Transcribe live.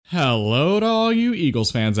Hello to all you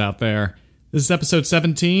Eagles fans out there. This is episode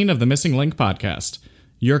 17 of the Missing Link podcast.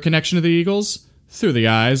 Your connection to the Eagles through the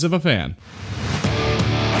eyes of a fan.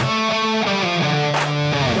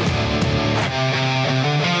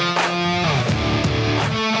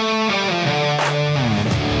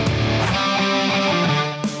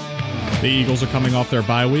 The Eagles are coming off their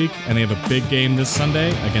bye week, and they have a big game this Sunday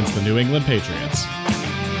against the New England Patriots.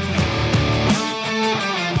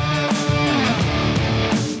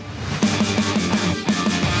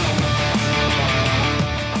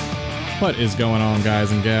 What is going on,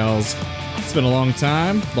 guys and gals? It's been a long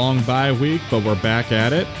time, long bye week, but we're back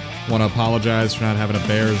at it. Want to apologize for not having a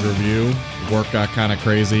Bears review. Work got kind of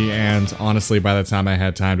crazy, and honestly, by the time I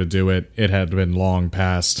had time to do it, it had been long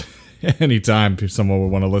past anytime someone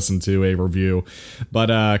would want to listen to a review.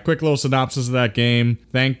 But quick little synopsis of that game.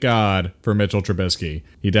 Thank God for Mitchell Trubisky.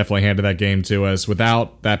 He definitely handed that game to us.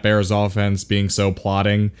 Without that Bears offense being so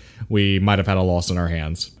plotting, we might have had a loss in our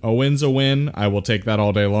hands. A win's a win. I will take that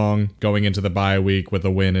all day long. Going into the bye week with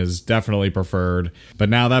a win is definitely preferred. But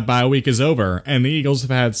now that bye week is over, and the Eagles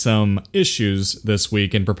have had some issues this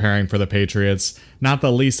week in preparing for the Patriots, not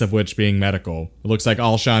the least of which being medical. It looks like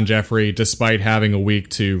Alshon Jeffrey, despite having a week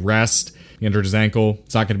to rest, he injured his ankle.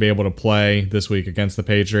 He's not going to be able to play this week against the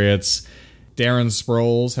Patriots. Darren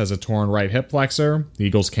Sproles has a torn right hip flexor. The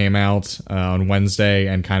Eagles came out on Wednesday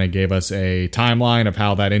and kind of gave us a timeline of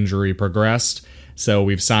how that injury progressed. So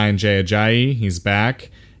we've signed Jay Ajayi. He's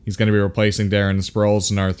back. He's going to be replacing Darren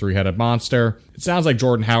Sproles in our three-headed monster. It sounds like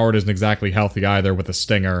Jordan Howard isn't exactly healthy either with a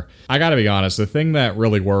stinger. I got to be honest, the thing that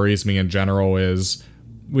really worries me in general is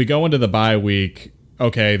we go into the bye week,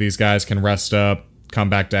 okay, these guys can rest up, come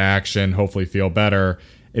back to action, hopefully feel better.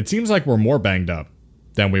 It seems like we're more banged up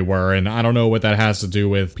than we were, and I don't know what that has to do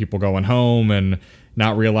with people going home and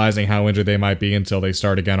not realizing how injured they might be until they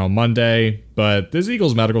start again on Monday. But this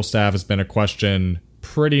Eagles medical staff has been a question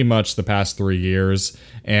pretty much the past 3 years,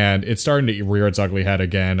 and it's starting to rear its ugly head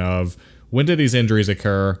again of when did these injuries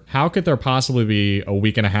occur? How could there possibly be a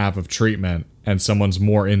week and a half of treatment and someone's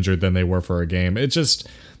more injured than they were for a game?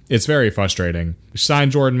 It's very frustrating. We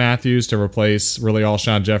signed Jordan Matthews to replace really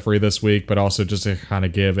Alshon Jeffrey this week, but also just to kind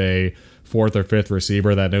of give a fourth or fifth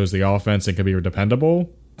receiver that knows the offense and can be dependable.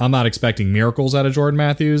 I'm not expecting miracles out of Jordan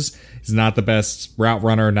Matthews. He's not the best route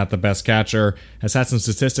runner, not the best catcher. Has had some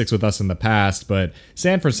statistics with us in the past, but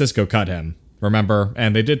San Francisco cut him, remember?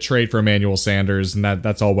 And they did trade for Emmanuel Sanders, and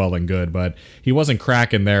that's all well and good, but he wasn't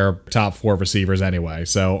cracking their top four receivers anyway.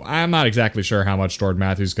 So I'm not exactly sure how much Jordan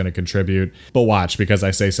Matthews is going to contribute, but watch, because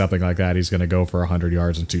I say something like that, he's going to go for 100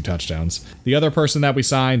 yards and 2 touchdowns. The other person that we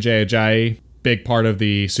signed, Jay Ajayi, big part of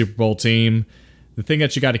the Super Bowl team. The thing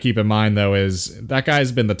that you got to keep in mind, though, is that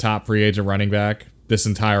guy's been the top free agent running back this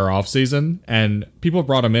entire offseason, and people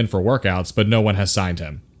brought him in for workouts, but no one has signed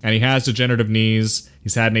him. And he has degenerative knees.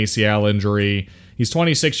 He's had an ACL injury. He's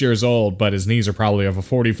 26 years old, but his knees are probably of a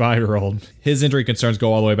 45-year-old. His injury concerns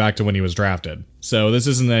go all the way back to when he was drafted. So this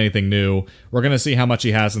isn't anything new. We're going to see how much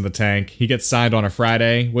he has in the tank. He gets signed on a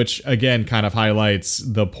Friday, which, again, kind of highlights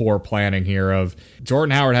the poor planning here of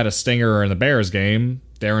Jordan Howard had a stinger in the Bears game.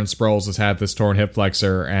 Darren Sproles has had this torn hip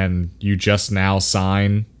flexor, and you just now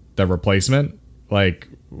sign the replacement? Like,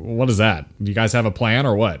 what is that? Do you guys have a plan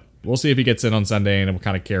or what? We'll see if he gets in on Sunday and what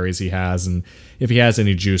kind of carries he has and if he has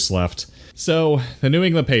any juice left. So, the New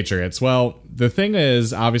England Patriots. Well, the thing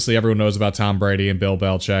is, obviously everyone knows about Tom Brady and Bill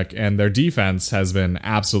Belichick, and their defense has been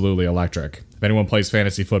absolutely electric. If anyone plays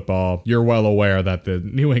fantasy football, you're well aware that the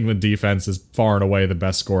New England defense is far and away the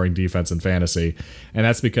best scoring defense in fantasy, and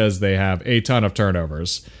that's because they have a ton of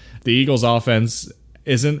turnovers. The Eagles' offense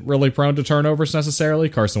isn't really prone to turnovers necessarily.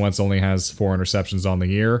 Carson Wentz only has 4 interceptions on the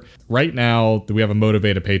year. Right now, we have a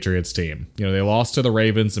motivated Patriots team. You know, they lost to the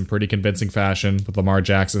Ravens in pretty convincing fashion with Lamar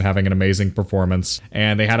Jackson having an amazing performance.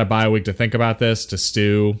 And they had a bye week to think about this, to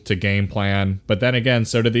stew, to game plan. But then again,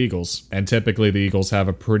 so did the Eagles. And typically the Eagles have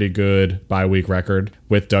a pretty good bye week record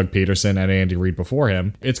with Doug Peterson and Andy Reid before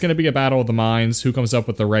him. It's going to be a battle of the minds. Who comes up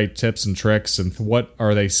with the right tips and tricks, and what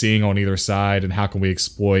are they seeing on either side, and how can we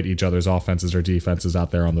exploit each other's offenses or defenses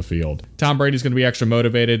out there on the field? Tom Brady's going to be extra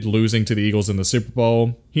motivated, losing to the Eagles in the Super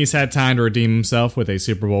Bowl. He's had time to redeem himself with a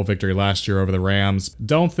Super Bowl victory last year over the Rams.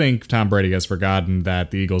 Don't think Tom Brady has forgotten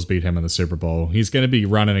that the Eagles beat him in the Super Bowl. He's going to be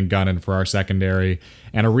running and gunning for our secondary,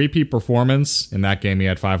 and a repeat performance. In that game, he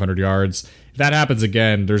had 500 yards. If that happens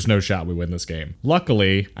again, there's no shot we win this game.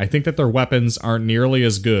 Luckily, I think that their weapons aren't nearly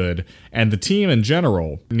as good, and the team in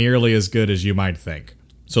general, nearly as good as you might think.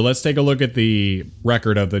 So let's take a look at the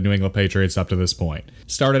record of the New England Patriots up to this point.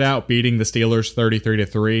 Started out beating the Steelers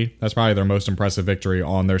 33-3. That's probably their most impressive victory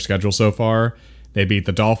on their schedule so far. They beat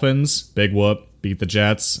the Dolphins, big whoop. Beat the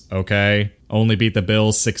Jets, okay. Only beat the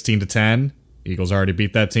Bills 16-10. Eagles already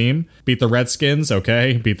beat that team. Beat the Redskins,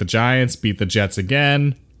 okay. Beat the Giants, beat the Jets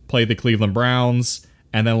again. Played the Cleveland Browns,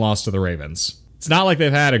 and then lost to the Ravens. It's not like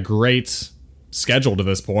they've had a great schedule to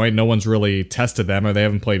this point. No one's really tested them, or they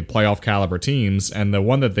haven't played playoff caliber teams. And the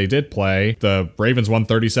one that they did play, the Ravens won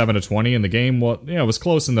 37-20, and the game, was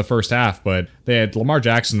close in the first half, but they had Lamar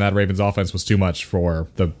Jackson. That Ravens offense was too much for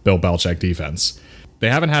the Bill Belichick defense. They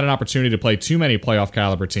haven't had an opportunity to play too many playoff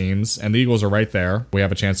caliber teams, and the Eagles are right there. We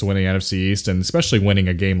have a chance to win the NFC East, and especially winning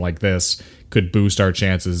a game like this could boost our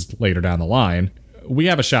chances later down the line. We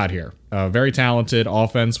have a shot here. A very talented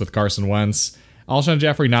offense with Carson Wentz. Alshon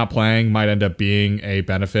Jeffrey not playing might end up being a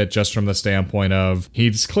benefit just from the standpoint of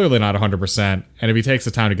he's clearly not 100%, and if he takes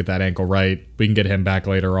the time to get that ankle right, we can get him back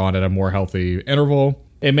later on at a more healthy interval.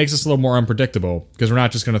 It makes us a little more unpredictable because we're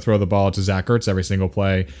not just going to throw the ball to Zach Ertz every single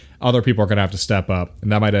play. Other people are going to have to step up,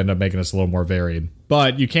 and that might end up making us a little more varied.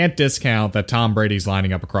 But you can't discount that Tom Brady's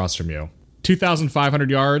lining up across from you.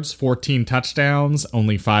 2,500 yards, 14 touchdowns,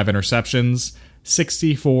 only 5 interceptions,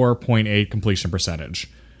 64.8 completion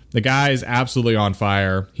percentage. The guy's absolutely on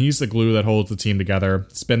fire. He's the glue that holds the team together.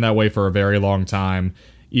 It's been that way for a very long time,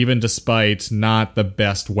 even despite not the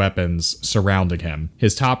best weapons surrounding him.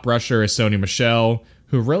 His top rusher is Sony Michel,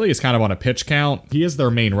 who really is kind of on a pitch count. He is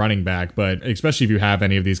their main running back, but especially if you have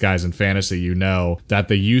any of these guys in fantasy, you know that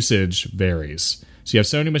the usage varies. So you have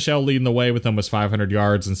Sony Michel leading the way with almost 500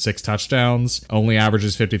 yards and 6 touchdowns, only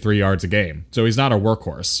averages 53 yards a game. So he's not a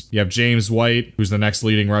workhorse. You have James White, who's the next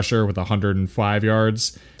leading rusher with 105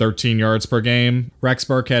 yards, 13 yards per game. Rex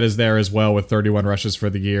Burkhead is there as well with 31 rushes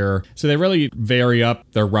for the year. So they really vary up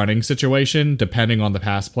their running situation depending on the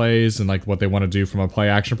pass plays and like what they want to do from a play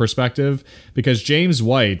action perspective. Because James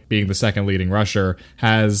White, being the second leading rusher,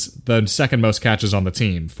 has the second most catches on the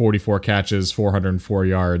team, 44 catches, 404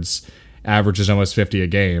 yards. Averages almost 50 a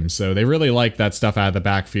game. So they really like that stuff out of the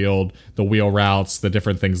backfield, the wheel routes, the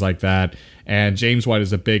different things like that. And James White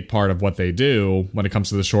is a big part of what they do when it comes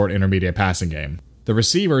to the short intermediate passing game. The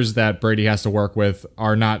receivers that Brady has to work with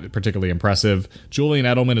are not particularly impressive. Julian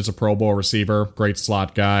Edelman is a Pro Bowl receiver, great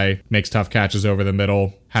slot guy, makes tough catches over the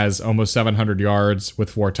middle, has almost 700 yards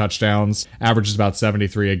with 4 touchdowns, averages about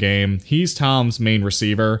 73 a game. He's Tom's main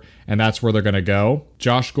receiver, and that's where they're going to go.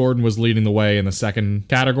 Josh Gordon was leading the way in the second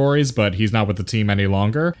categories, but he's not with the team any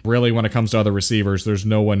longer. Really, when it comes to other receivers, there's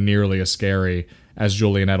no one nearly as scary as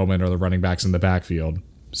Julian Edelman or the running backs in the backfield.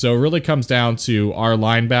 So it really comes down to our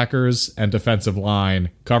linebackers and defensive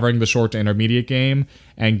line covering the short to intermediate game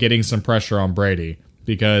and getting some pressure on Brady,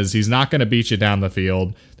 because he's not going to beat you down the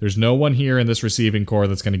field. There's no one here in this receiving core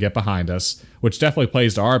that's going to get behind us, which definitely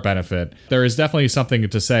plays to our benefit. There is definitely something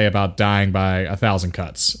to say about dying by 1,000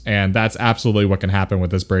 cuts, and that's absolutely what can happen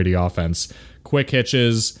with this Brady offense. Quick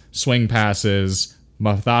hitches, swing passes,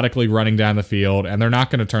 methodically running down the field, and they're not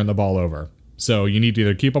going to turn the ball over. So you need to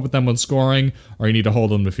either keep up with them when scoring, or you need to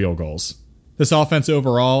hold them to field goals. This offense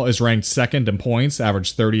overall is ranked second in points,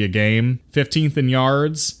 average 30 a game, 15th in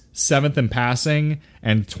yards, 7th in passing,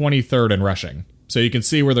 and 23rd in rushing. So you can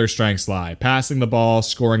see where their strengths lie. Passing the ball,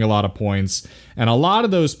 scoring a lot of points, and a lot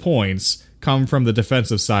of those points come from the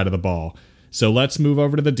defensive side of the ball. So let's move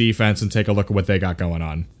over to the defense and take a look at what they got going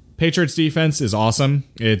on. Patriots defense is awesome.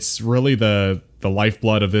 It's really the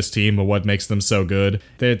lifeblood of this team and what makes them so good.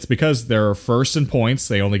 It's because they're first in points.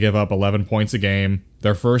 They only give up 11 points a game.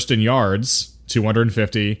 They're first in yards,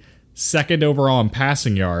 250, second overall in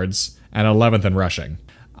passing yards, and 11th in rushing.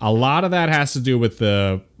 A lot of that has to do with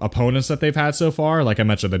the opponents that they've had so far. Like I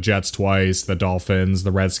mentioned, the Jets twice, the Dolphins,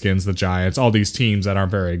 the Redskins, the Giants, all these teams that aren't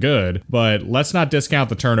very good. But let's not discount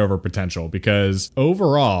the turnover potential, because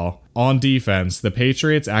overall, on defense, the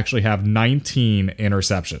Patriots actually have 19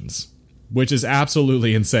 interceptions, which is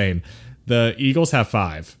absolutely insane. The Eagles have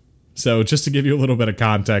 5. So just to give you a little bit of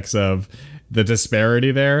context of the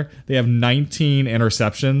disparity there, they have 19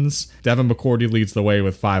 interceptions. Devin McCourty leads the way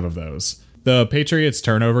with 5 of those. The Patriots'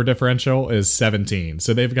 turnover differential is 17,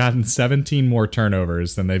 so they've gotten 17 more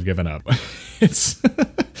turnovers than they've given up. It's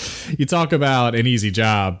you talk about an easy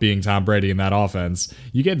job being Tom Brady in that offense.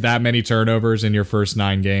 You get that many turnovers in your first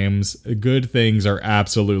 9 games, good things are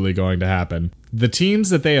absolutely going to happen. The teams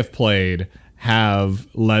that they have played have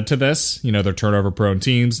led to this. You know, they're turnover-prone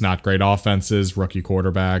teams, not great offenses, rookie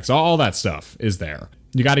quarterbacks, all that stuff is there.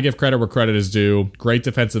 You got to give credit where credit is due. Great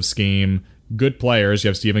defensive scheme. Good players. You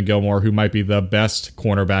have Stephen Gilmore, who might be the best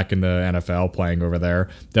cornerback in the NFL playing over there.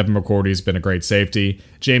 Devin McCourty's been a great safety.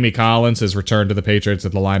 Jamie Collins has returned to the Patriots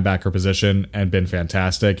at the linebacker position and been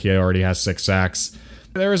fantastic. He already has 6 sacks.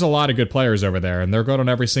 There is a lot of good players over there, and they're good on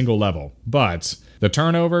every single level. But The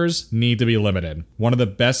turnovers need to be limited. One of the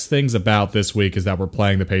best things about this week is that we're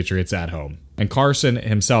playing the Patriots at home. And Carson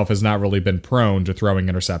himself has not really been prone to throwing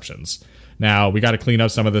interceptions. Now, we got to clean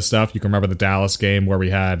up some of this stuff. You can remember the Dallas game where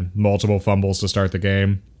we had multiple fumbles to start the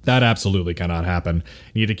game. That absolutely cannot happen.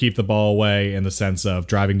 You need to keep the ball away in the sense of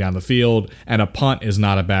driving down the field, and a punt is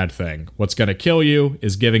not a bad thing. What's going to kill you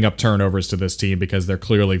is giving up turnovers to this team because they're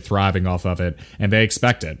clearly thriving off of it, and they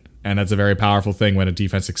expect it. And that's a very powerful thing when a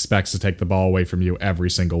defense expects to take the ball away from you every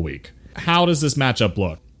single week. How does this matchup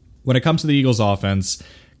look? When it comes to the Eagles offense,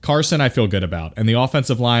 Carson I feel good about. And the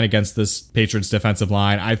offensive line against this Patriots defensive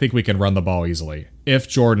line, I think we can run the ball easily if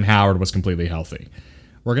Jordan Howard was completely healthy.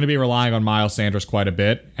 We're going to be relying on Miles Sanders quite a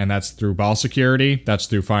bit, and that's through ball security, that's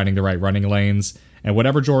through finding the right running lanes, and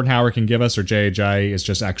whatever Jordan Howard can give us or JHI is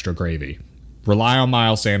just extra gravy. Rely on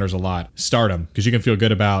Miles Sanders a lot. Start him, because you can feel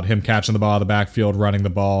good about him catching the ball out of the backfield, running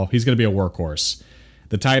the ball. He's going to be a workhorse.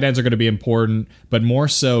 The tight ends are going to be important, but more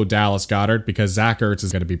so Dallas Goedert, because Zach Ertz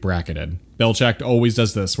is going to be bracketed. Belichick always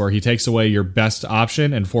does this, where he takes away your best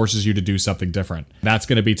option and forces you to do something different. That's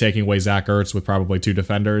going to be taking away Zach Ertz with probably 2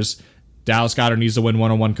 defenders. Dallas Goedert needs to win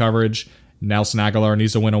one-on-one coverage. Nelson Aguilar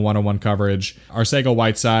needs to win a one-on-one coverage.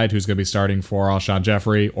 Arcega-Whiteside, who's going to be starting for Alshon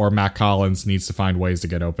Jeffrey, or Matt Collins needs to find ways to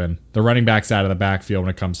get open. The running backs out of the backfield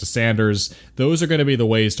when it comes to Sanders, those are going to be the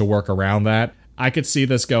ways to work around that. I could see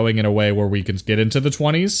this going in a way where we can get into the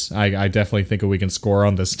 20s. I definitely think we can score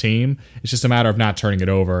on this team. It's just a matter of not turning it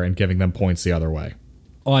over and giving them points the other way.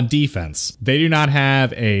 On defense, they do not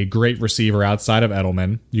have a great receiver outside of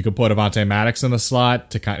Edelman. You could put Avonte Maddox in the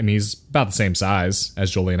slot he's about the same size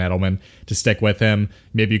as Julian Edelman to stick with him.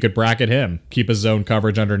 Maybe you could bracket him, keep his zone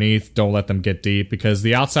coverage underneath, don't let them get deep because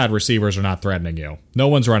the outside receivers are not threatening you. No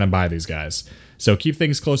one's running by these guys. So keep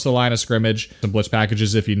things close to the line of scrimmage, some blitz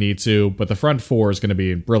packages if you need to, but the front four is going to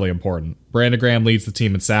be really important. Brandon Graham leads the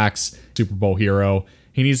team in sacks, Super Bowl hero.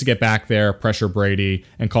 He needs to get back there, pressure Brady,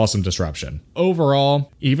 and cause some disruption.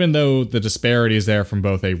 Overall, even though the disparity is there from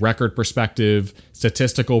both a record perspective,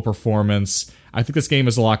 statistical performance, I think this game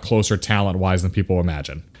is a lot closer talent-wise than people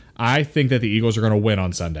imagine. I think that the Eagles are going to win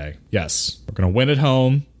on Sunday. Yes, we're going to win at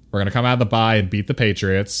home. We're going to come out of the bye and beat the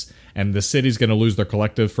Patriots, and the city's going to lose their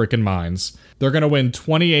collective freaking minds. They're going to win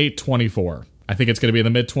 28-24. I think it's going to be in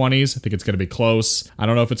the mid-20s. I think it's going to be close. I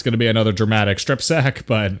don't know if it's going to be another dramatic strip sack,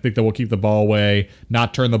 but I think that we'll keep the ball away,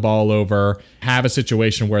 not turn the ball over, have a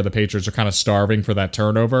situation where the Patriots are kind of starving for that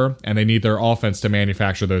turnover, and they need their offense to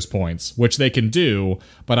manufacture those points, which they can do,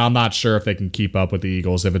 but I'm not sure if they can keep up with the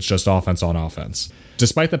Eagles if it's just offense on offense.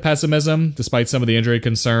 Despite the pessimism, despite some of the injury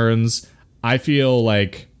concerns, I feel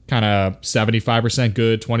like kind of 75%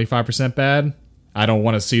 good, 25% bad. I don't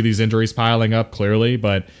want to see these injuries piling up, clearly,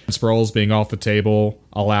 but Sproles being off the table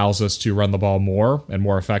allows us to run the ball more and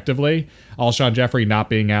more effectively. Alshon Jeffrey not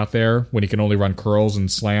being out there when he can only run curls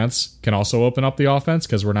and slants can also open up the offense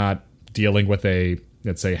because we're not dealing with a,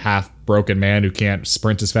 let's say, half-broken man who can't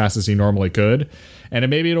sprint as fast as he normally could. And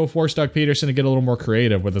maybe it'll force Doug Peterson to get a little more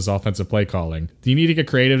creative with his offensive play calling. Do you need to get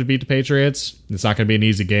creative to beat the Patriots? It's not going to be an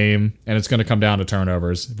easy game, and it's going to come down to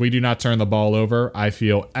turnovers. If we do not turn the ball over, I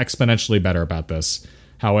feel exponentially better about this.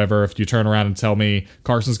 However, if you turn around and tell me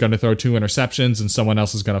Carson's going to throw 2 interceptions and someone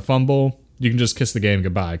else is going to fumble, you can just kiss the game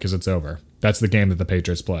goodbye because it's over. That's the game that the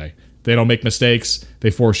Patriots play. They don't make mistakes.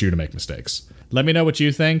 They force you to make mistakes. Let me know what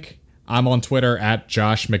you think. I'm on Twitter at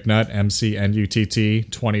Josh McNutt,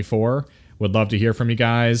 MCNUTT24. Would love to hear from you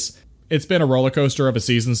guys. It's been a roller coaster of a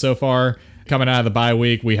season so far. Coming out of the bye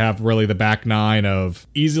week, we have really the back 9 of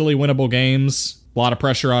easily winnable games. A lot of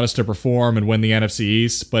pressure on us to perform and win the NFC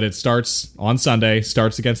East, but it starts on Sunday,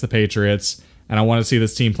 starts against the Patriots, and I want to see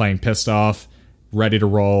this team playing pissed off, ready to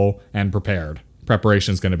roll, and prepared.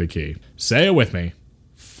 Preparation is going to be key. Say it with me.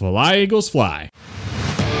 Fly, Eagles, fly.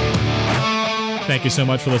 Thank you so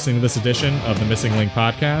much for listening to this edition of the Missing Link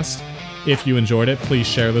podcast. If you enjoyed it, please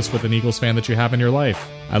share this with an Eagles fan that you have in your life.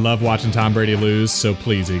 I love watching Tom Brady lose, so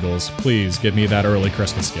please, Eagles, please give me that early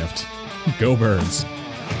Christmas gift. Go Birds.